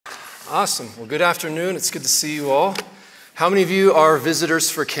Awesome. Well, good afternoon. It's good to see you all. How many of you are visitors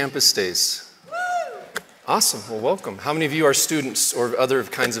for campus days? Awesome. Well, welcome. How many of you are students or other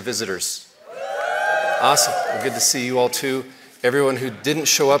kinds of visitors? Awesome. Well, good to see you all too. Everyone who didn't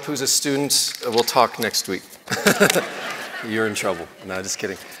show up who's a student, we'll talk next week. You're in trouble. No, just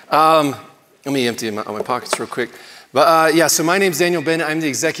kidding. Let me empty my pockets real quick. But so my name's Daniel Bennett. I'm the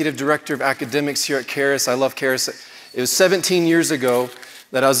Executive Director of Academics here at Charis. I love Charis. It was 17 years ago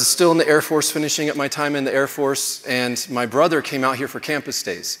that I was still in the Air Force, finishing up my time in the Air Force, and my brother came out here for campus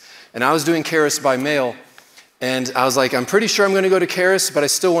days. And I was doing Charis by mail, and I was like, I'm pretty sure I'm going to go to Charis, but I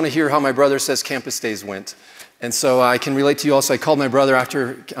still want to hear how my brother says campus days went. And so I can relate to you also. I called my brother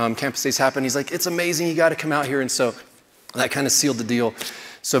after campus days happened. He's like, it's amazing, you got to come out here. And so that kind of sealed the deal.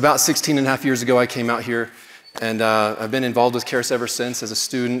 So about 16 and a half years ago, I came out here, and I've been involved with Charis ever since as a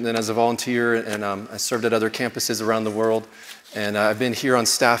student and as a volunteer, and I served at other campuses around the world. And I've been here on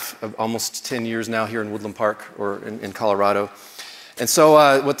staff almost 10 years now here in Woodland Park, or in Colorado. And so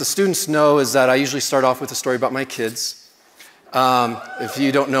what the students know is that I usually start off with a story about my kids. If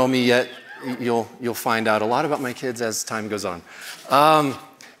you don't know me yet, you'll find out a lot about my kids as time goes on.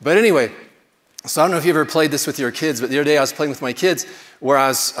 But anyway, so I don't know if you ever played this with your kids, but the other day I was playing with my kids where I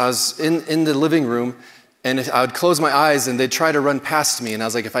was in the living room, and I would close my eyes and they'd try to run past me. And I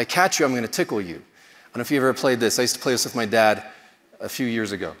was like, if I catch you, I'm going to tickle you. I don't know if you ever played this. I used to play this with my dad a few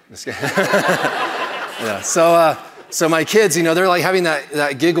years ago. Yeah. So my kids, they're like having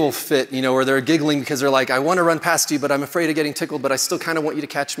that giggle fit, where they're giggling because they're like, I want to run past you, but I'm afraid of getting tickled, but I still kind of want you to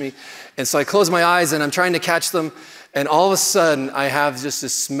catch me. And so I close my eyes and I'm trying to catch them. And all of a sudden I have just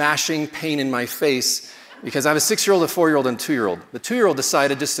this smashing pain in my face because I have a 6-year-old, a 4-year-old, and a 2-year-old. The 2-year-old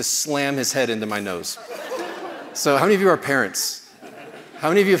decided just to slam his head into my nose. So how many of you are parents? How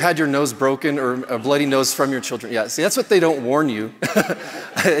many of you have had your nose broken or a bloody nose from your children? Yeah, see, that's what they don't warn you.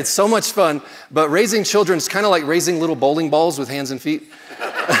 It's so much fun, but raising children is kind of like raising little bowling balls with hands and feet.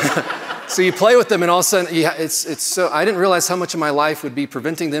 So you play with them, and all of a sudden, it's so, I didn't realize how much of my life would be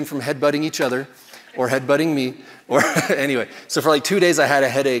preventing them from headbutting each other or headbutting me. Or anyway, so for like 2 days I had a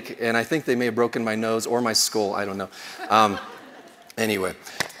headache, and I think they may have broken my nose or my skull, I don't know. Anyway,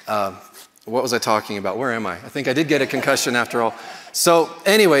 what was I talking about? Where am I? I think I did get a concussion after all. So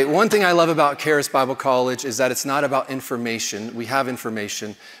anyway, one thing I love about Charis Bible College is that it's not about information. We have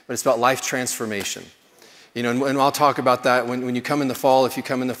information, but it's about life transformation. And I'll talk about that when you come in the fall. If you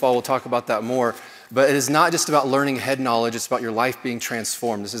come in the fall, we'll talk about that more. But it is not just about learning head knowledge. It's about your life being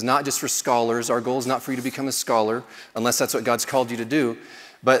transformed. This is not just for scholars. Our goal is not for you to become a scholar, unless that's what God's called you to do.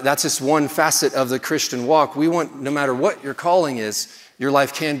 But that's just one facet of the Christian walk. We want, no matter what your calling is, your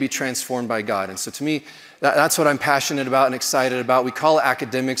life can be transformed by God. And so to me, that's what I'm passionate about and excited about. We call it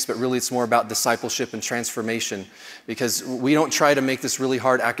academics, but really it's more about discipleship and transformation, because we don't try to make this really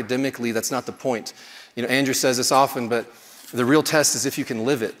hard academically. That's not the point. Andrew says this often, but the real test is if you can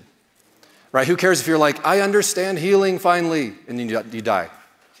live it, right? Who cares if you're like, I understand healing finally, and then you die,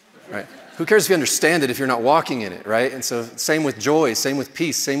 right? Who cares if you understand it if you're not walking in it, right? And so same with joy, same with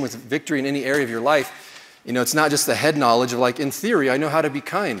peace, same with victory in any area of your life. It's not just the head knowledge of like, in theory, I know how to be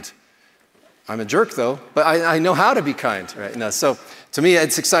kind. I'm a jerk though, but I know how to be kind, right? No, so to me,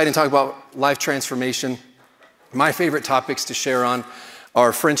 it's exciting to talk about life transformation. My favorite topics to share on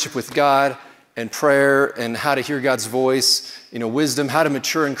are friendship with God and prayer and how to hear God's voice, wisdom, how to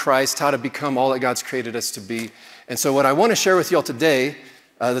mature in Christ, how to become all that God's created us to be. And so what I want to share with you all today,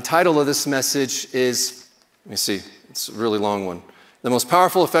 the title of this message is, let me see, it's a really long one. The most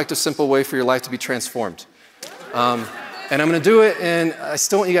powerful, effective, simple way for your life to be transformed. And I'm going to do it, and I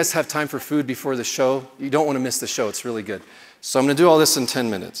still want you guys to have time for food before the show. You don't want to miss the show. It's really good. So I'm going to do all this in 10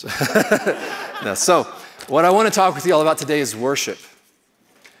 minutes. So what I want to talk with you all about today is worship.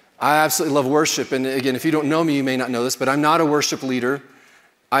 I absolutely love worship. And again, if you don't know me, you may not know this, but I'm not a worship leader.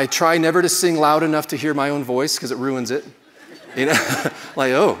 I try never to sing loud enough to hear my own voice because it ruins it.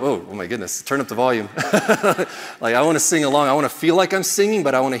 Like, oh my goodness, turn up the volume. Like I want to sing along. I want to feel like I'm singing,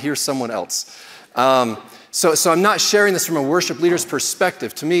 but I want to hear someone else. So I'm not sharing this from a worship leader's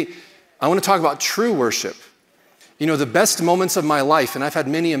perspective. To me, I want to talk about true worship. The best moments of my life, and I've had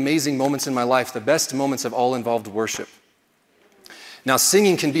many amazing moments in my life, the best moments have all involved worship. Now,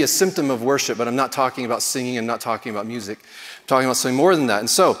 singing can be a symptom of worship, but I'm not talking about singing. I'm not talking about music. I'm talking about something more than that. And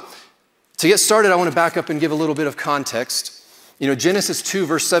so, to get started, I want to back up and give a little bit of context. Genesis 2,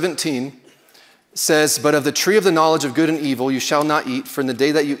 verse 17 says, but of the tree of the knowledge of good and evil you shall not eat, for in the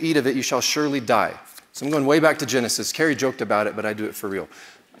day that you eat of it you shall surely die. So I'm going way back to Genesis. Carrie joked about it, but I do it for real.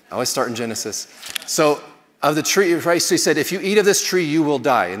 I always start in Genesis. So of the tree, right? So he said, if you eat of this tree, you will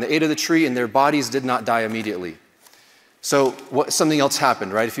die. And they ate of the tree, and their bodies did not die immediately. So something else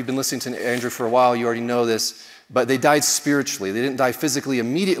happened, right? If you've been listening to Andrew for a while, you already know this. But they died spiritually. They didn't die physically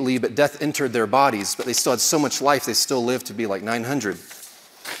immediately, but death entered their bodies. But they still had so much life, they still lived to be like 900.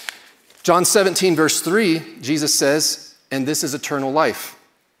 John 17, verse 3, Jesus says, "And this is eternal life,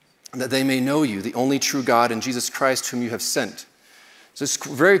 that they may know you, the only true God, and Jesus Christ whom you have sent." So this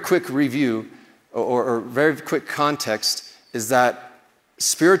very quick review, or very quick context, is that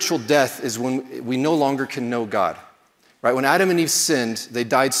spiritual death is when we no longer can know God. Right? When Adam and Eve sinned, they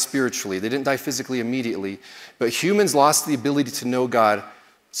died spiritually. They didn't die physically immediately. But humans lost the ability to know God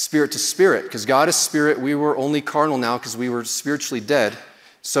spirit to spirit. Because God is spirit, we were only carnal now because we were spiritually dead.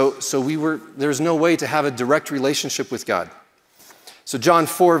 So there's no way to have a direct relationship with God. So John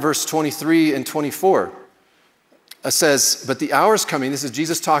 4, verse 23 and 24 says, "But the hour is coming." This is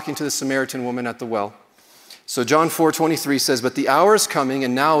Jesus talking to the Samaritan woman at the well. So John 4:23 says, "But the hour is coming,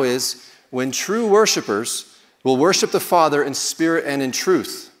 and now is, when true worshipers will worship the Father in spirit and in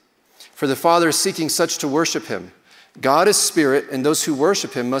truth. For the Father is seeking such to worship him. God is spirit, and those who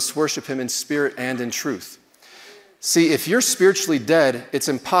worship him must worship him in spirit and in truth." See, if you're spiritually dead, it's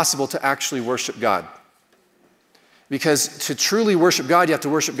impossible to actually worship God. Because to truly worship God, you have to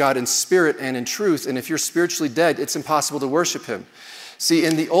worship God in spirit and in truth. And if you're spiritually dead, it's impossible to worship him. See,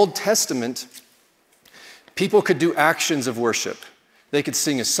 in the Old Testament, people could do actions of worship. They could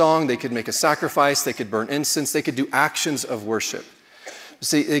sing a song, they could make a sacrifice, they could burn incense, they could do actions of worship.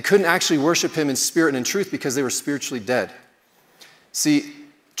 See, they couldn't actually worship him in spirit and in truth because they were spiritually dead. See,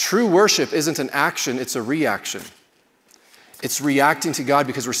 true worship isn't an action, it's a reaction. It's reacting to God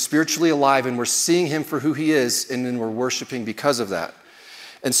because we're spiritually alive and we're seeing him for who he is, and then we're worshiping because of that.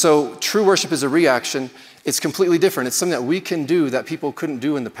 And so true worship is a reaction. It's completely different. It's something that we can do that people couldn't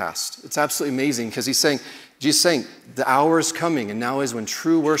do in the past. It's absolutely amazing because Jesus is saying, the hour is coming, and now is when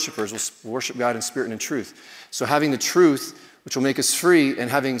true worshipers will worship God in spirit and in truth. So having the truth, which will make us free,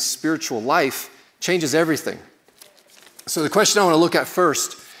 and having spiritual life changes everything. So the question I want to look at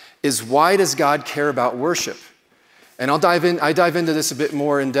first is, why does God care about worship? And I dive into this a bit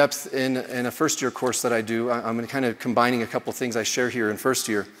more in depth in a first-year course that I do. I'm kind of combining a couple things I share here in first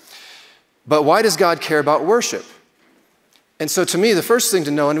year. But why does God care about worship? And so to me, the first thing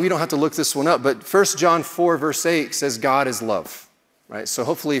to know, and we don't have to look this one up, but 1 John 4, verse 8 says God is love. Right? So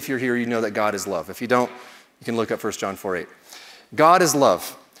hopefully if you're here, you know that God is love. If you don't, you can look up 1 John 4, 8. God is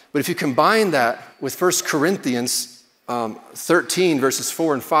love. But if you combine that with 1 Corinthians 13, verses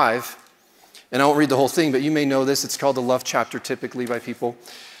 4 and 5, and I won't read the whole thing, but you may know this. It's called the love chapter typically by people.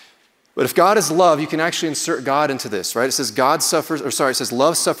 But if God is love, you can actually insert God into this, right? It says it says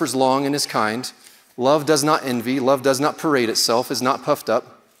love suffers long and is kind. Love does not envy. Love does not parade itself, is not puffed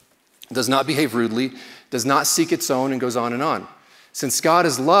up, does not behave rudely, does not seek its own, and goes on and on. Since God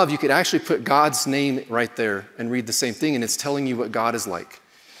is love, you could actually put God's name right there and read the same thing, and it's telling you what God is like.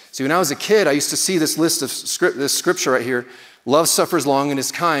 See, when I was a kid, I used to see this list of this scripture right here, love suffers long and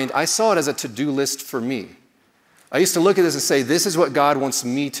is kind. I saw it as a to-do list for me. I used to look at this and say, this is what God wants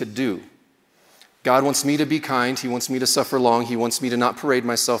me to do. God wants me to be kind. He wants me to suffer long. He wants me to not parade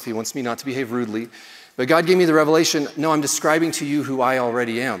myself. He wants me not to behave rudely. But God gave me the revelation, no, I'm describing to you who I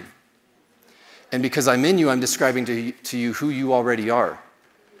already am. And because I'm in you, I'm describing to you who you already are.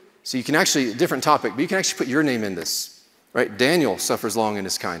 So you can actually, different topic, but you can actually put your name in this, right? Daniel suffers long and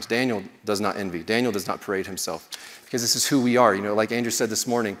is kind. Daniel does not envy. Daniel does not parade himself. Because this is who we are. You know, like Andrew said this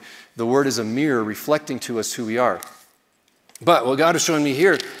morning, the word is a mirror reflecting to us who we are. But what God was showing me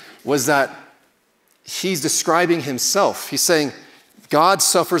here was that he's describing himself. He's saying, God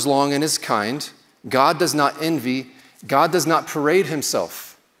suffers long and is kind. God does not envy. God does not parade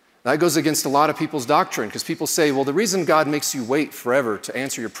himself. That goes against a lot of people's doctrine, because people say, well, the reason God makes you wait forever to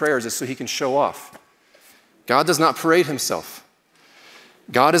answer your prayers is so he can show off. God does not parade himself.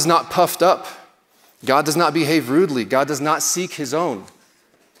 God is not puffed up. God does not behave rudely. God does not seek his own.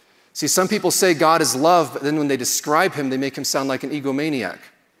 See, some people say God is love, but then when they describe him, they make him sound like an egomaniac.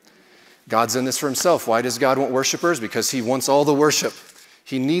 God's in this for himself. Why does God want worshipers? Because he wants all the worship.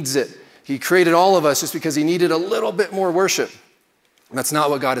 He needs it. He created all of us just because he needed a little bit more worship. That's not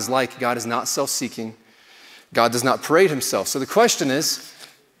what God is like. God is not self-seeking. God does not parade himself. So the question is,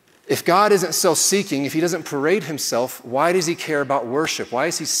 if God isn't self-seeking, if he doesn't parade himself, why does he care about worship? Why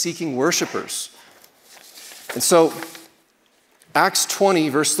is he seeking worshipers? And so, Acts 20,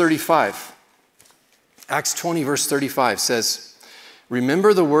 verse 35. Acts 20, verse 35 says,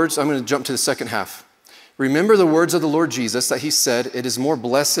 remember the words, I'm going to jump to the second half. Remember the words of the Lord Jesus that he said, it is more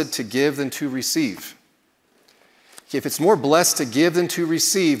blessed to give than to receive. If it's more blessed to give than to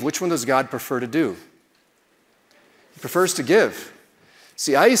receive, which one does God prefer to do? He prefers to give.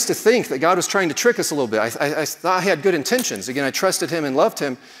 See, I used to think that God was trying to trick us a little bit. I thought I had good intentions. Again, I trusted him and loved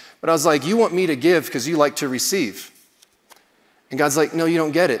him, but I was like, you want me to give because you like to receive. And God's like, no, you don't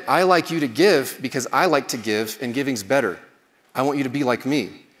get it. I like you to give because I like to give, and giving's better. I want you to be like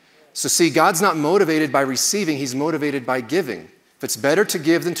me. So see, God's not motivated by receiving, he's motivated by giving. If it's better to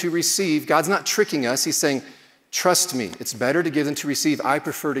give than to receive, God's not tricking us. He's saying, trust me, it's better to give than to receive. I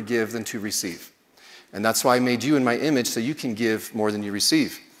prefer to give than to receive. And that's why I made you in my image, so you can give more than you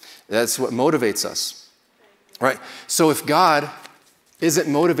receive. That's what motivates us, right? So if God isn't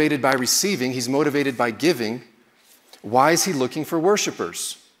motivated by receiving, he's motivated by giving, why is he looking for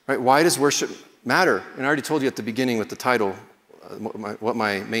worshipers, right? Why does worship matter? And I already told you at the beginning with the title what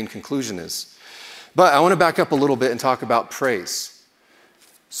my main conclusion is. But I want to back up a little bit and talk about praise.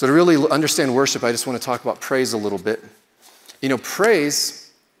 So to really understand worship, I just want to talk about praise a little bit. You know,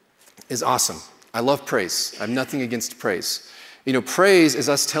 praise is awesome. I love praise. I have nothing against praise. You know, praise is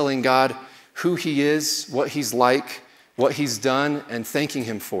us telling God who he is, what he's like, what he's done, and thanking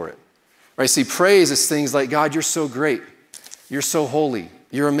him for it. Right? See, praise is things like, God, you're so great. You're so holy.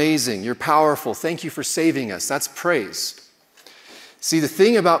 You're amazing. You're powerful. Thank you for saving us. That's praise. See, the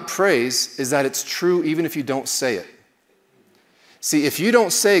thing about praise is that it's true even if you don't say it. See, if you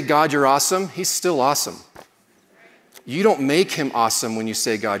don't say, God, you're awesome, he's still awesome. You don't make him awesome when you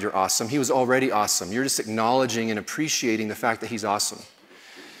say, God, you're awesome. He was already awesome. You're just acknowledging and appreciating the fact that he's awesome.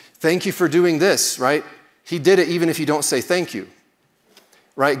 Thank you for doing this, right? He did it even if you don't say thank you.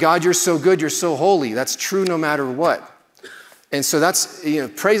 Right? God, you're so good, you're so holy. That's true no matter what. And so that's, you know,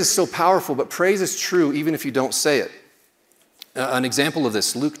 praise is so powerful, but praise is true even if you don't say it. An example of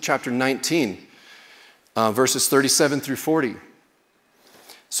this, Luke chapter 19, verses 37 through 40.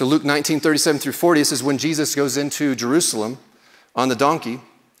 So Luke 19, 37 through 40, it says, when Jesus goes into Jerusalem on the donkey,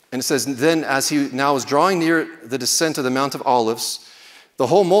 and it says, then as he now was drawing near the descent of the Mount of Olives, the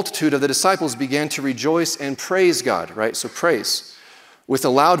whole multitude of the disciples began to rejoice and praise God, right? So praise, with a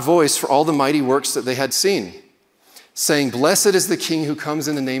loud voice for all the mighty works that they had seen, saying, blessed is the King who comes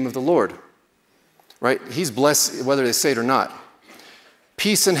in the name of the Lord. Right? He's blessed whether they say it or not.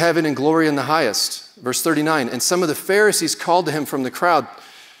 Peace in heaven and glory in the highest. Verse 39, and some of the Pharisees called to him from the crowd,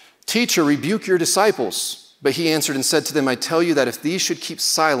 teacher, rebuke your disciples. But he answered and said to them, I tell you that if these should keep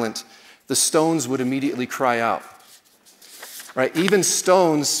silent, the stones would immediately cry out. Right? Even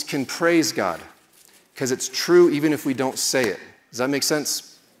stones can praise God because it's true even if we don't say it. Does that make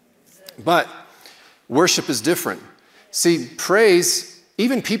sense? But worship is different. See, praise,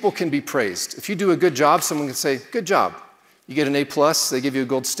 even people can be praised. If you do a good job, someone can say, good job. You get an A+, they give you a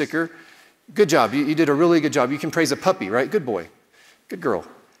gold sticker. Good job, you did a really good job. You can praise a puppy, right? Good boy, good girl.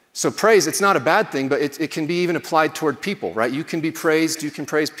 So praise, it's not a bad thing, but it can be even applied toward people, right? You can be praised, you can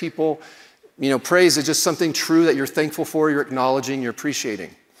praise people. You know, praise is just something true that you're thankful for, you're acknowledging, you're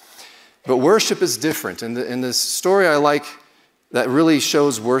appreciating. But worship is different. And the story I like that really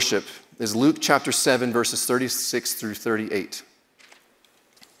shows worship is Luke chapter 7, verses 36 through 38.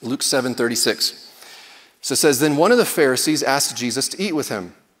 Luke 7:36. So it says, then one of the Pharisees asked Jesus to eat with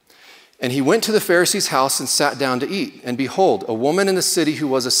him. And he went to the Pharisee's house and sat down to eat. And behold, a woman in the city who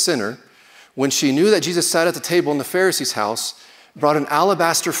was a sinner, when she knew that Jesus sat at the table in the Pharisee's house, brought an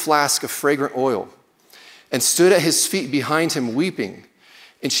alabaster flask of fragrant oil and stood at his feet behind him weeping.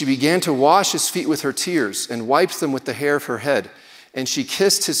 And she began to wash his feet with her tears and wiped them with the hair of her head. And she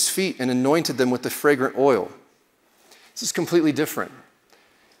kissed his feet and anointed them with the fragrant oil. This is completely different.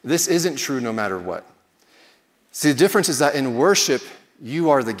 This isn't true no matter what. See, the difference is that in worship,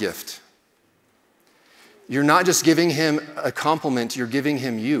 you are the gift. You're not just giving him a compliment, you're giving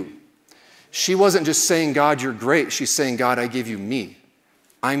him you. She wasn't just saying, God, you're great. She's saying, God, I give you me.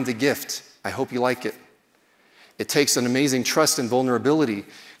 I'm the gift. I hope you like it. It takes an amazing trust and vulnerability.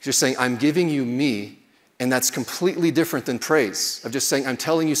 You're saying, I'm giving you me, and that's completely different than praise. Of just saying, I'm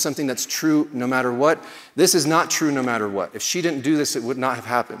telling you something that's true no matter what. This is not true no matter what. If she didn't do this, it would not have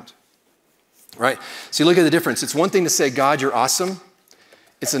happened. Right? So you look at the difference. It's one thing to say, God, you're awesome.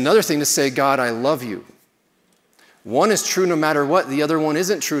 It's another thing to say, God, I love you. One is true no matter what. The other one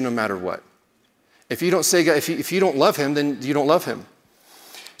isn't true no matter what. If you don't say, if you don't love him, then you don't love him.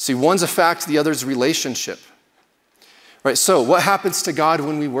 See, one's a fact, the other's relationship. Right? So what happens to God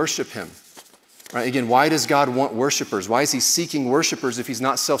when we worship him? Right? Again, why does God want worshipers? Why is he seeking worshipers if he's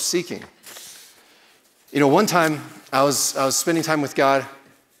not self-seeking? You know, one time I was spending time with God,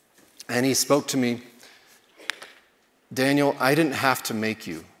 and he spoke to me, Daniel, I didn't have to make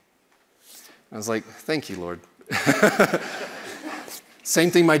you. I was like, thank you, Lord.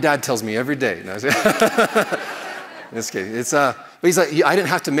 Same thing my dad tells me every day. No, but he's like, I didn't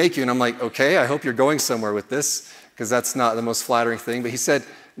have to make you. And I'm like, okay, I hope you're going somewhere with this, because that's not the most flattering thing. But he said,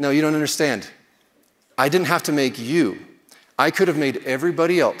 no, you don't understand. I didn't have to make you. I could have made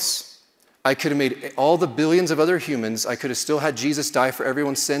everybody else. I could have made all the billions of other humans. I could have still had Jesus die for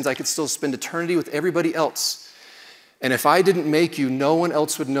everyone's sins. I could still spend eternity with everybody else. And if I didn't make you, no one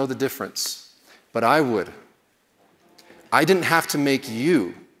else would know the difference. But I would. I didn't have to make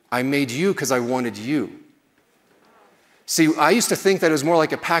you. I made you because I wanted you. See, I used to think that it was more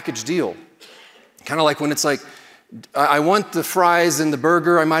like a package deal. Kind of like when it's like, I want the fries and the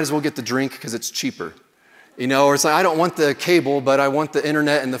burger, I might as well get the drink because it's cheaper. You know, or it's like, I don't want the cable, but I want the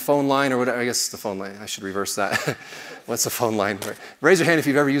internet and the phone line or whatever. I guess the phone line, I should reverse that. What's a phone line? Raise your hand if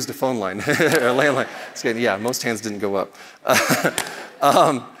you've ever used a phone line or a landline. Yeah, most hands didn't go up.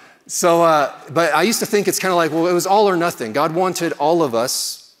 But I used to think it's kind of like, well, it was all or nothing. God wanted all of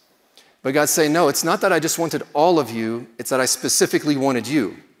us, but God's saying, no, it's not that I just wanted all of you, it's that I specifically wanted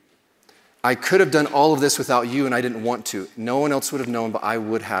you. I could have done all of this without you, and I didn't want to. No one else would have known, but I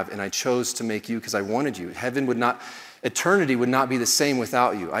would have, and I chose to make you because I wanted you. Eternity would not be the same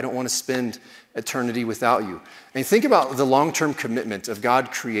without you. I don't want to spend eternity without you. And think about the long-term commitment of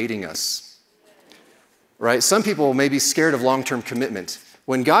God creating us, right? Some people may be scared of long-term commitment.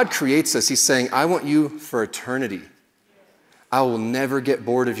 When God creates us, he's saying, I want you for eternity. I will never get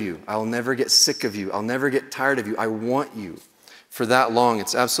bored of you. I will never get sick of you. I'll never get tired of you. I want you for that long.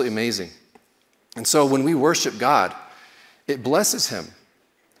 It's absolutely amazing. And so when we worship God, it blesses him,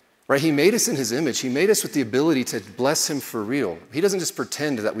 right? He made us in his image. He made us with the ability to bless him for real. He doesn't just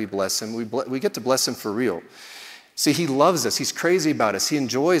pretend that we bless him. We get to bless him for real. See, he loves us. He's crazy about us. He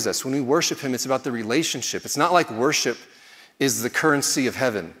enjoys us. When we worship him, it's about the relationship. It's not like worship is the currency of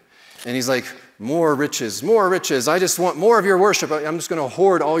heaven. And he's like, more riches, more riches. I just want more of your worship. I'm just going to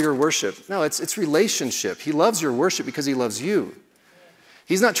hoard all your worship. No, it's relationship. He loves your worship because he loves you.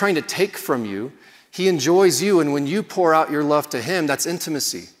 He's not trying to take from you. He enjoys you, and when you pour out your love to him, that's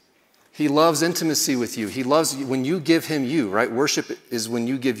intimacy. He loves intimacy with you. He loves you when you give him you, right? Worship is when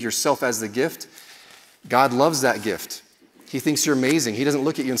you give yourself as the gift. God loves that gift. He thinks you're amazing. He doesn't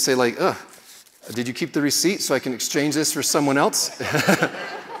look at you and say like, did you keep the receipt so I can exchange this for someone else?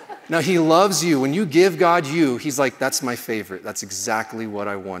 No, he loves you. When you give God you, he's like, that's my favorite. That's exactly what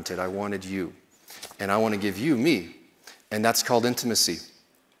I wanted. I wanted you, and I want to give you me, and that's called intimacy.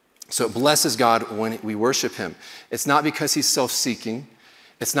 So it blesses God when we worship him. It's not because he's self-seeking.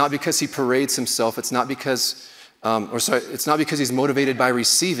 It's not because he parades himself. It's not because he's motivated by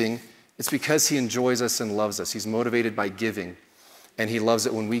receiving. It's because he enjoys us and loves us. He's motivated by giving, and he loves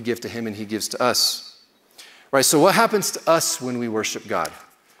it when we give to him and he gives to us. Right, so what happens to us when we worship God?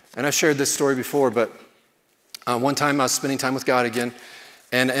 And I've shared this story before, but one time I was spending time with God again,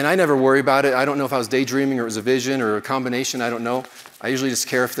 and I never worry about it. I don't know if I was daydreaming or it was a vision or a combination. I don't know. I usually just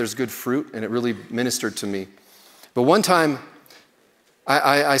care if there's good fruit, and it really ministered to me. But one time,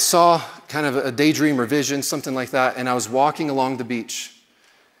 I saw kind of a daydream or vision, something like that, and I was walking along the beach.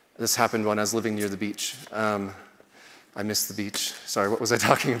 This happened when I was living near the beach. I missed the beach. Sorry, what was I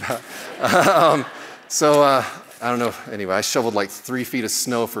talking about? I don't know. Anyway, I shoveled like 3 feet of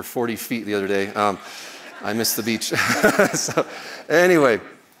snow for 40 feet the other day. I missed the beach. So anyway,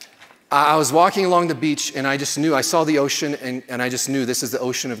 I was walking along the beach, and I just knew, I saw the ocean, and I just knew this is the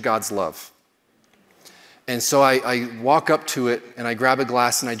ocean of God's love. And so I walk up to it, and I grab a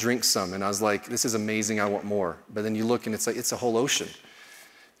glass, and I drink some, and I was like, this is amazing, I want more. But then you look, and it's like, it's a whole ocean.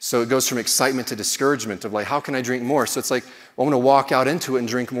 So it goes from excitement to discouragement of like, how can I drink more? So it's like, well, I'm going to walk out into it and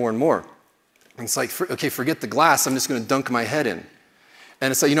drink more and more. And it's like, okay, forget the glass, I'm just going to dunk my head in.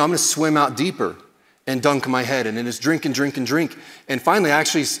 And it's like, I'm going to swim out deeper and dunk my head in, and just drink and drink and drink. And finally,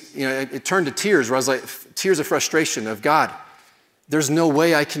 actually, it turned to tears, where I was like, tears of frustration of, God, there's no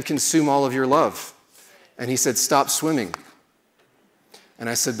way I can consume all of your love. And he said, stop swimming. And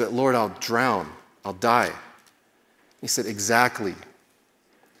I said, but Lord, I'll drown, I'll die. He said, exactly.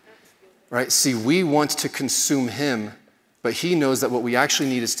 Right? See, we want to consume him, but he knows that what we actually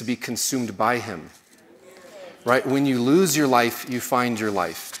need is to be consumed by him. Right? When you lose your life, you find your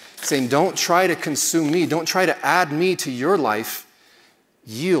life. Saying, don't try to consume me. Don't try to add me to your life.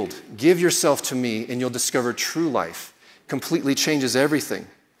 Yield. Give yourself to me, and you'll discover true life. Completely changes everything.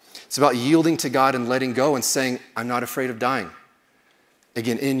 It's about yielding to God and letting go and saying, I'm not afraid of dying.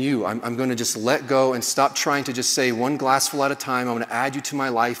 Again, in you, I'm going to just let go and stop trying to just say one glassful at a time. I'm going to add you to my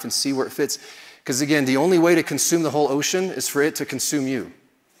life and see where it fits. Because again, the only way to consume the whole ocean is for it to consume you.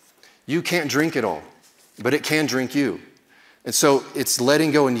 You can't drink it all, but it can drink you. And so it's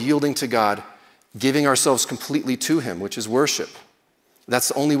letting go and yielding to God, giving ourselves completely to him, which is worship. That's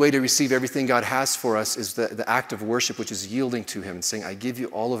the only way to receive everything God has for us is the act of worship, which is yielding to him and saying, I give you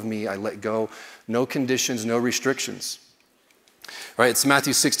all of me, I let go, no conditions, no restrictions. Right? It's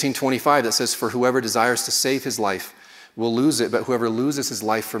Matthew 16:25 that says, for whoever desires to save his life will lose it, but whoever loses his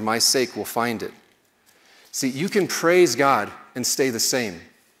life for my sake will find it. See, you can praise God and stay the same,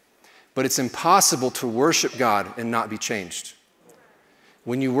 but it's impossible to worship God and not be changed.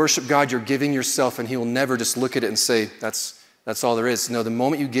 When you worship God, you're giving yourself, and he will never just look at it and say, that's all there is. No, the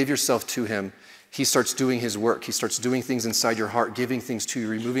moment you give yourself to him, he starts doing his work. He starts doing things inside your heart, giving things to you,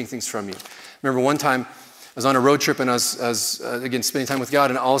 removing things from you. Remember one time I was on a road trip and I was again, spending time with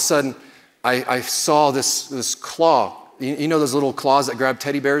God, and all of a sudden I saw this claw. You know those little claws that grab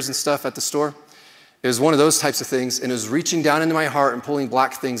teddy bears and stuff at the store? It was one of those types of things, and it was reaching down into my heart and pulling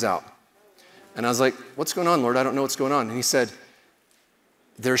black things out. And I was like, what's going on, Lord? I don't know what's going on. And he said,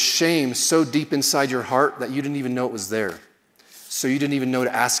 there's shame so deep inside your heart that you didn't even know it was there. So you didn't even know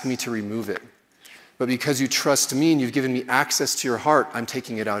to ask me to remove it. But because you trust me and you've given me access to your heart, I'm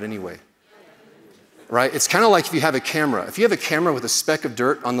taking it out anyway. Right? It's kind of like if you have a camera. If you have a camera with a speck of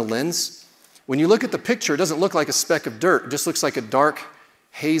dirt on the lens, when you look at the picture, it doesn't look like a speck of dirt. It just looks like a dark,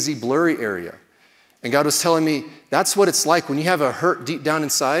 hazy, blurry area. And God was telling me, that's what it's like when you have a hurt deep down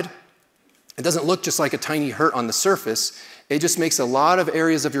inside. It doesn't look just like a tiny hurt on the surface. It just makes a lot of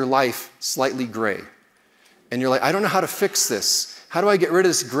areas of your life slightly gray. And you're like, I don't know how to fix this. How do I get rid of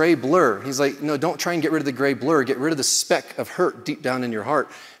this gray blur? He's like, no, don't try and get rid of the gray blur. Get rid of the speck of hurt deep down in your heart.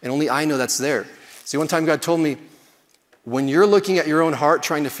 And only I know that's there. See, one time God told me, when you're looking at your own heart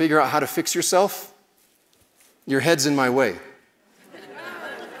trying to figure out how to fix yourself, your head's in my way.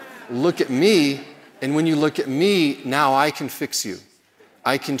 Look at me, and when you look at me, now I can fix you.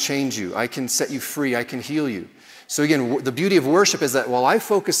 I can change you. I can set you free. I can heal you. So again, the beauty of worship is that while I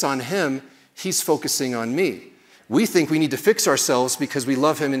focus on him, he's focusing on me. We think we need to fix ourselves because we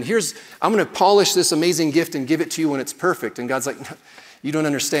love him. And I'm going to polish this amazing gift and give it to you when it's perfect. And God's like, no, you don't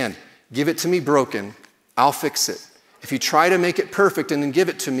understand. Give it to me broken. I'll fix it. If you try to make it perfect and then give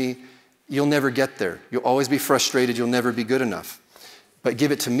it to me, you'll never get there. You'll always be frustrated. You'll never be good enough. But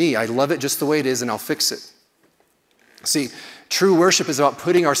give it to me. I love it just the way it is, and I'll fix it. See, true worship is about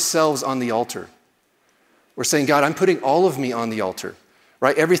putting ourselves on the altar. We're saying, God, I'm putting all of me on the altar.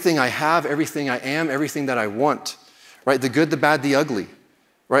 Right? Everything I have, everything I am, everything that I want. Right? The good, the bad, the ugly.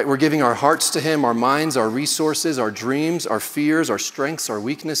 Right? We're giving our hearts to him, our minds, our resources, our dreams, our fears, our strengths, our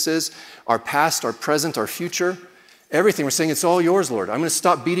weaknesses, our past, our present, our future. Everything. We're saying, it's all yours, Lord. I'm going to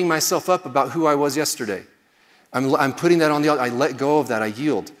stop beating myself up about who I was yesterday. I'm putting that on the altar. I let go of that. I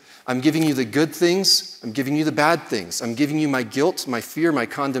yield. I'm giving you the good things. I'm giving you the bad things. I'm giving you my guilt, my fear, my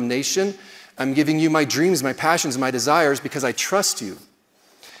condemnation. I'm giving you my dreams, my passions, my desires because I trust you.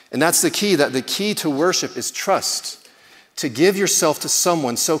 And that's the key, that the key to worship is trust. To give yourself to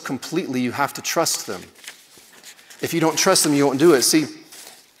someone so completely, you have to trust them. If you don't trust them, you won't do it. See,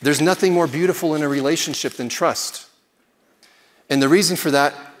 there's nothing more beautiful in a relationship than trust. And the reason for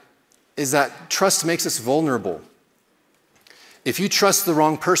that is that trust makes us vulnerable. If you trust the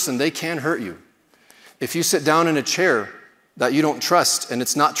wrong person, they can hurt you. If you sit down in a chair that you don't trust and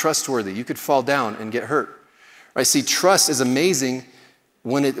it's not trustworthy, you could fall down and get hurt. Right? See, trust is amazing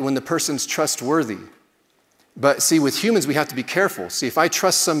when the person's trustworthy. But see, with humans, we have to be careful. See, if I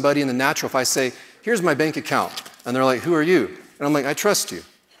trust somebody in the natural, if I say, here's my bank account, and they're like, who are you? And I'm like, I trust you.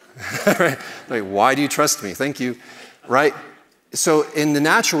 Right? Like, why do you trust me? Thank you. Right? So in the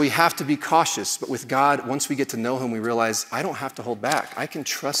natural, we have to be cautious. But with God, once we get to know him, we realize, I don't have to hold back. I can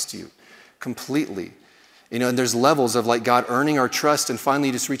trust you completely. You know, and there's levels of like God earning our trust, and finally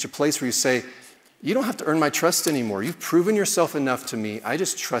you just reach a place where you say, you don't have to earn my trust anymore. You've proven yourself enough to me. I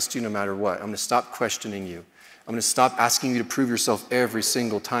just trust you no matter what. I'm going to stop questioning you. I'm going to stop asking you to prove yourself every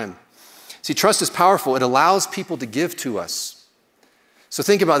single time. See, trust is powerful. It allows people to give to us. So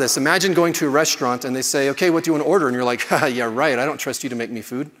think about this. Imagine going to a restaurant and they say, okay, what do you want to order? And you're like, yeah, right. I don't trust you to make me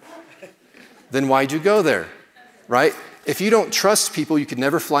food. Then why'd you go there? Right? If you don't trust people, you could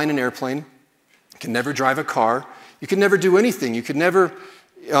never fly in an airplane. You can never drive a car. You could never do anything. You could never,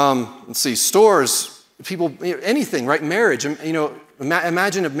 stores, people, anything, right? Marriage,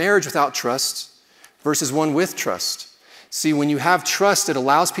 imagine a marriage without trust versus one with trust. See, when you have trust, it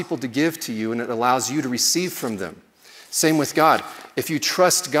allows people to give to you and it allows you to receive from them. Same with God. If you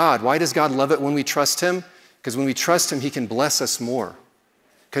trust God, why does God love it when we trust him? Because when we trust him, he can bless us more.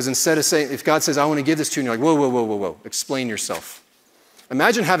 Because instead of saying, if God says, I want to give this to you, and you're like, whoa, explain yourself.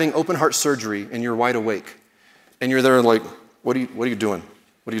 Imagine having open heart surgery and you're wide awake. And you're there like, what are you doing?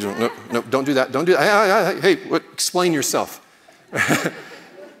 What are you doing? No, don't do that. Don't do that. Hey, explain yourself.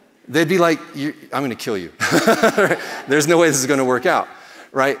 They'd be like, I'm going to kill you. There's no way this is going to work out.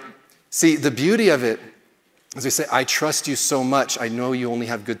 right? See, the beauty of it is we say, I trust you so much, I know you only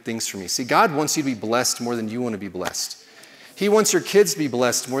have good things for me. See, God wants you to be blessed more than you want to be blessed. He wants your kids to be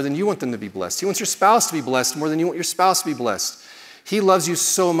blessed more than you want them to be blessed. He wants your spouse to be blessed more than you want your spouse to be blessed. He loves you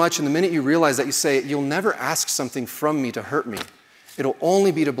so much, and the minute you realize that, you say, you'll never ask something from me to hurt me. It'll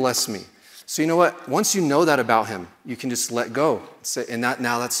only be to bless me. So you know what? Once you know that about him, you can just let go. And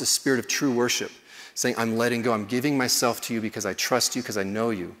now that's the spirit of true worship, saying, I'm letting go. I'm giving myself to you because I trust you, because I know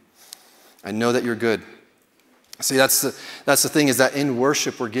you. I know that you're good. See, that's the thing, is that in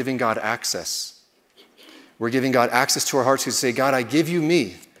worship, we're giving God access. We're giving God access to our hearts. We say, God, I give you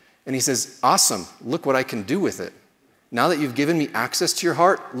me. And he says, awesome, look what I can do with it. Now that you've given me access to your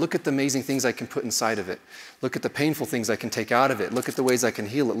heart, look at the amazing things I can put inside of it. Look at the painful things I can take out of it. Look at the ways I can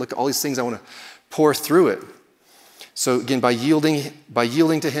heal it. Look at all these things I want to pour through it. So again, by yielding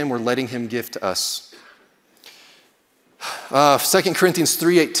to him, we're letting him give to us. 2 Corinthians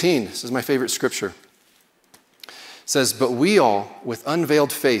 3:18, this is my favorite scripture. It says, but we all, with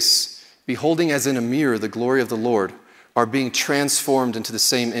unveiled face, beholding as in a mirror the glory of the Lord, are being transformed into the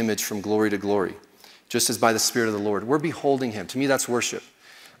same image from glory to glory, just as by the Spirit of the Lord. We're beholding him. To me, that's worship.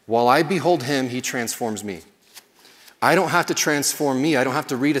 While I behold him, he transforms me. I don't have to transform me. I don't have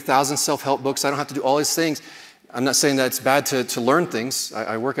to read 1,000 self-help books. I don't have to do all these things. I'm not saying that it's bad to learn things.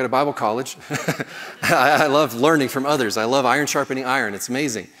 I work at a Bible college. I love learning from others. I love iron sharpening iron. It's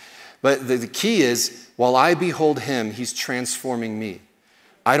amazing. But the key is, while I behold him, he's transforming me.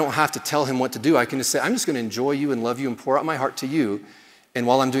 I don't have to tell him what to do. I can just say, I'm just going to enjoy you and love you and pour out my heart to you. And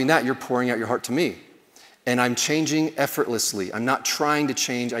while I'm doing that, you're pouring out your heart to me. And I'm changing effortlessly. I'm not trying to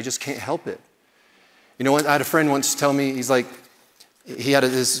change. I just can't help it. You know what? I had a friend once tell me, he's like, he had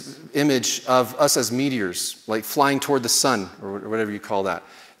this image of us as meteors, like flying toward the sun, or whatever you call that.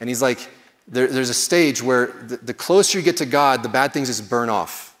 And he's like, there's a stage where the closer you get to God, the bad things just burn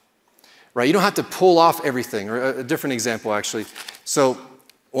off, right? You don't have to pull off everything. Or a different example, actually. So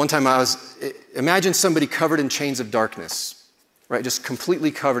one time imagine somebody covered in chains of darkness, right? Just completely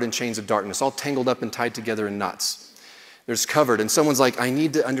covered in chains of darkness, all tangled up and tied together in knots. They're just covered. And someone's like, I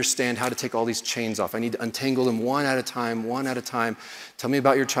need to understand how to take all these chains off. I need to untangle them one at a time, one at a time. Tell me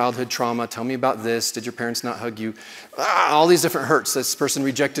about your childhood trauma. Tell me about this. Did your parents not hug you? All these different hurts. This person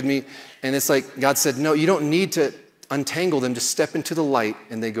rejected me. And it's like, God said, no, you don't need to untangle them. Just step into the light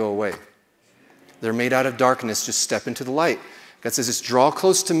and they go away. They're made out of darkness. Just step into the light. God says, just draw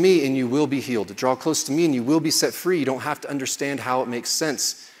close to me and you will be healed. Draw close to me and you will be set free. You don't have to understand how it makes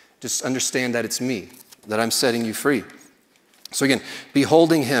sense. Just understand that it's me, that I'm setting you free. So again,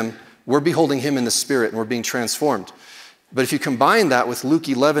 beholding him, we're beholding him in the Spirit and we're being transformed. But if you combine that with Luke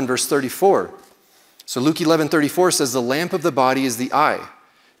 11, verse 34, so Luke 11:34 says, the lamp of the body is the eye.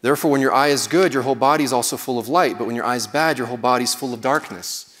 Therefore, when your eye is good, your whole body is also full of light. But when your eye is bad, your whole body is full of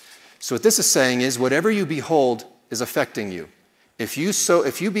darkness. So what this is saying is, whatever you behold is affecting you. If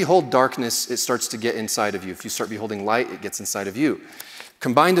you behold darkness, it starts to get inside of you. If you start beholding light, it gets inside of you.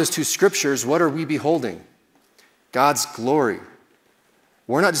 Combine those two scriptures, what are we beholding? God's glory.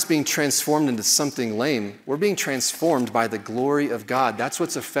 We're not just being transformed into something lame. We're being transformed by the glory of God. That's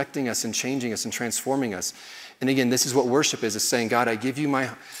what's affecting us and changing us and transforming us. And again, this is what worship is saying, God, I give you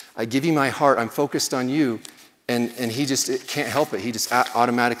my heart. I'm focused on you. And he just can't help it. He just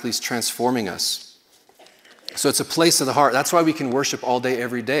automatically is transforming us. So it's a place of the heart. That's why we can worship all day,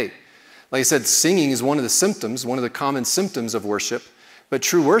 every day. Like I said, singing is one of the symptoms, one of the common symptoms of worship. But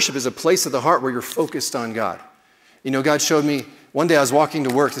true worship is a place of the heart where you're focused on God. You know, God showed me, one day I was walking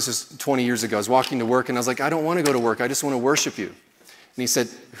to work, this is 20 years ago, I was walking to work and I was like, I don't want to go to work, I just want to worship you. And he said,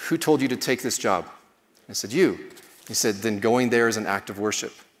 who told you to take this job? I said, you. He said, then going there is an act of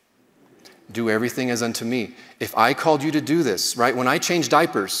worship. Do everything as unto me. If I called you to do this, right? When I change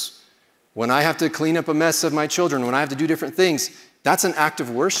diapers, when I have to clean up a mess of my children, when I have to do different things, that's an act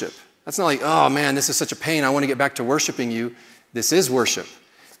of worship. That's not like, oh man, this is such a pain, I want to get back to worshiping you. This is worship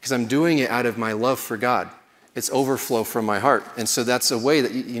because I'm doing it out of my love for God. It's overflow from my heart. And so that's a way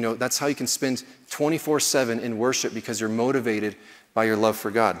that, you know, that's how you can spend 24/7 in worship because you're motivated by your love for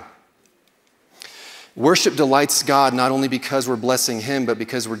God. Worship delights God not only because we're blessing him, but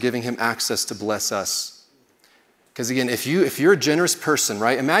because we're giving him access to bless us. Because again, if you're a generous person,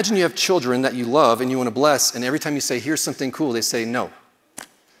 right? Imagine you have children that you love and you want to bless, and every time you say, here's something cool, they say, no.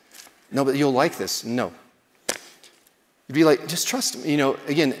 No, but you'll like this. No. You'd be like, just trust me. You know,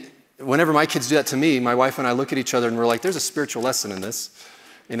 again, whenever my kids do that to me, my wife and I look at each other and we're like, there's a spiritual lesson in this.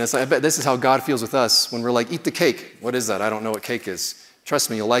 You know, so I bet this is how God feels with us when we're like, eat the cake. What is that? I don't know what cake is. Trust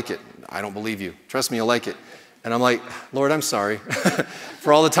me, you'll like it. I don't believe you. Trust me, you'll like it. And I'm like, Lord, I'm sorry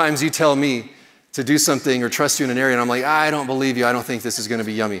for all the times you tell me to do something or trust you in an area, and I'm like, I don't believe you. I don't think this is going to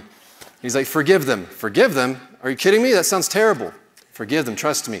be yummy. He's like, forgive them. Forgive them? Are you kidding me? That sounds terrible. Forgive them.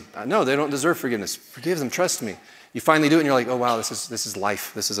 Trust me. No, they don't deserve forgiveness. Forgive them. Trust me. You finally do it, and you're like, oh, wow, this is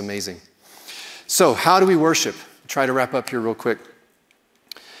life. This is amazing. So how do we worship? Try to wrap up here real quick.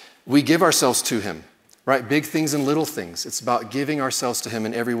 We give ourselves to him, right? Big things and little things. It's about giving ourselves to him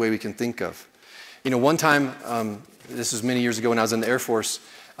in every way we can think of. You know, one time, this was many years ago when I was in the Air Force,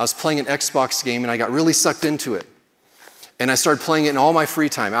 I was playing an Xbox game and I got really sucked into it. And I started playing it in all my free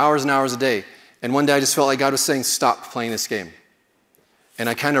time, hours and hours a day. And one day I just felt like God was saying, stop playing this game. And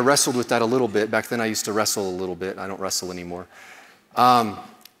I kind of wrestled with that a little bit. Back then I used to wrestle a little bit. I don't wrestle anymore.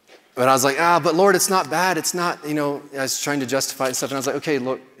 But I was like, but Lord, it's not bad. It's not, you know, I was trying to justify it and stuff. And I was like, okay,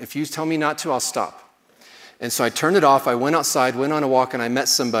 look, if you tell me not to, I'll stop. And so I turned it off. I went outside, went on a walk, and I met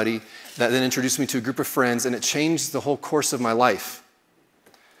somebody that then introduced me to a group of friends, and it changed the whole course of my life.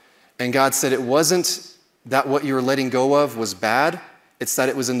 And God said, it wasn't that what you were letting go of was bad. It's that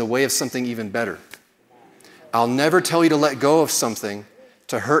it was in the way of something even better. I'll never tell you to let go of something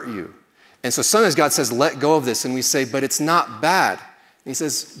to hurt you. And so sometimes God says, let go of this. And we say, but it's not bad. And he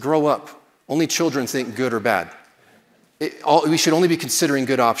says, grow up. Only children think good or bad. We should only be considering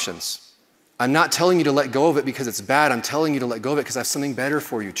good options. I'm not telling you to let go of it because it's bad. I'm telling you to let go of it because I have something better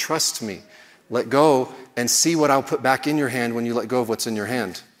for you. Trust me. Let go and see what I'll put back in your hand when you let go of what's in your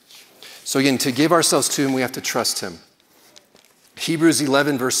hand. So again, to give ourselves to him, we have to trust him. Hebrews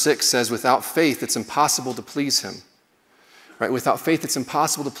 11 verse 6 says, without faith, it's impossible to please him. Right? Without faith, it's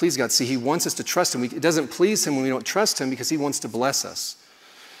impossible to please God. See, he wants us to trust him. It doesn't please him when we don't trust him because he wants to bless us.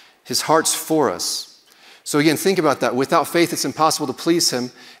 His heart's for us. So again, think about that. Without faith, it's impossible to please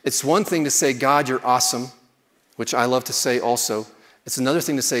him. It's one thing to say, God, you're awesome, which I love to say also. It's another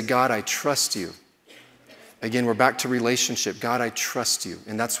thing to say, God, I trust you. Again, we're back to relationship. God, I trust you.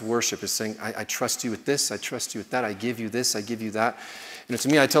 And that's worship, is saying, I trust you with this, I trust you with that, I give you this, I give you that. You know, to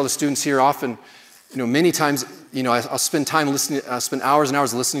me, I tell the students here often, you know, many times, you know, I'll spend time listening, I'll spend hours and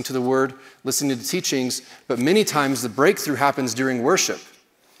hours listening to the word, listening to the teachings, but many times the breakthrough happens during worship.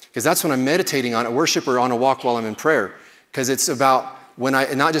 Because that's when I'm meditating on a worship or on a walk while I'm in prayer. Because it's about when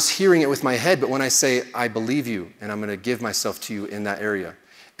not just hearing it with my head, but when I say, I believe you, and I'm going to give myself to you in that area.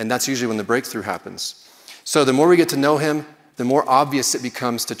 And that's usually when the breakthrough happens. So the more we get to know him, the more obvious it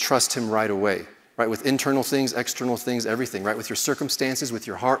becomes to trust him right away, right? With internal things, external things, everything, right? With your circumstances, with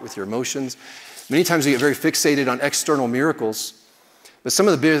your heart, with your emotions. Many times we get very fixated on external miracles, but some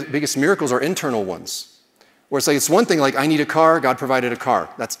of the biggest miracles are internal ones. Where it's like, it's one thing like, I need a car, God provided a car.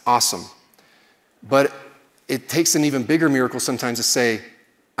 That's awesome. But it takes an even bigger miracle sometimes to say,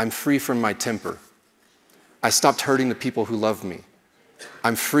 I'm free from my temper. I stopped hurting the people who love me.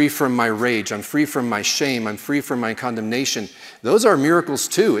 I'm free from my rage. I'm free from my shame. I'm free from my condemnation. Those are miracles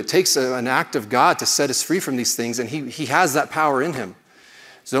too. It takes an act of God to set us free from these things, and he has that power in him.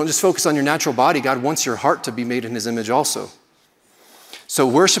 So don't just focus on your natural body. God wants your heart to be made in his image also. So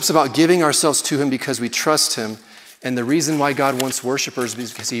worship's about giving ourselves to him because we trust him. And the reason why God wants worshipers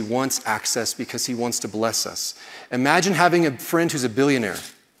is because he wants access, because he wants to bless us. Imagine having a friend who's a billionaire.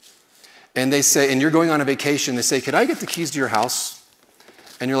 And they say, and you're going on a vacation, they say, could I get the keys to your house?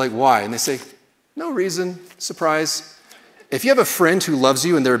 And you're like, why? And they say, no reason, surprise. If you have a friend who loves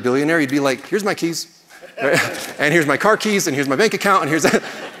you and they're a billionaire, you'd be like, here's my keys, and here's my car keys, and here's my bank account, and here's that.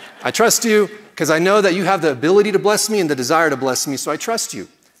 I trust you because I know that you have the ability to bless me and the desire to bless me, so I trust you.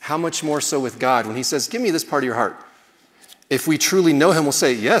 How much more so with God when he says, give me this part of your heart. If we truly know him, we'll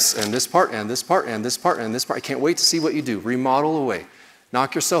say, yes, and this part, and this part, and this part, and this part. I can't wait to see what you do. Remodel away.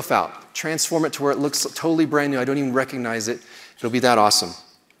 Knock yourself out. Transform it to where it looks totally brand new. I don't even recognize it. It'll be that awesome.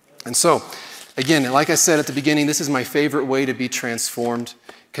 And so, again, like I said at the beginning, this is my favorite way to be transformed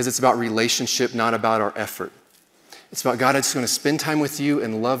because it's about relationship, not about our effort. It's about, God, I'm just going to spend time with you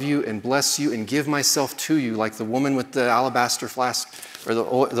and love you and bless you and give myself to you, like the woman with the alabaster flask or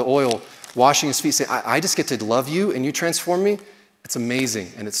the oil washing his feet, say, I just get to love you and you transform me. It's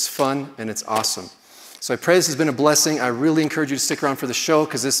amazing and it's fun and it's awesome. So I pray this has been a blessing. I really encourage you to stick around for the show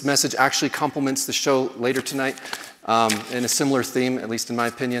because this message actually complements the show later tonight in a similar theme, at least in my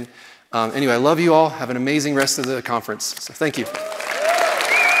opinion. Anyway, I love you all. Have an amazing rest of the conference. So thank you.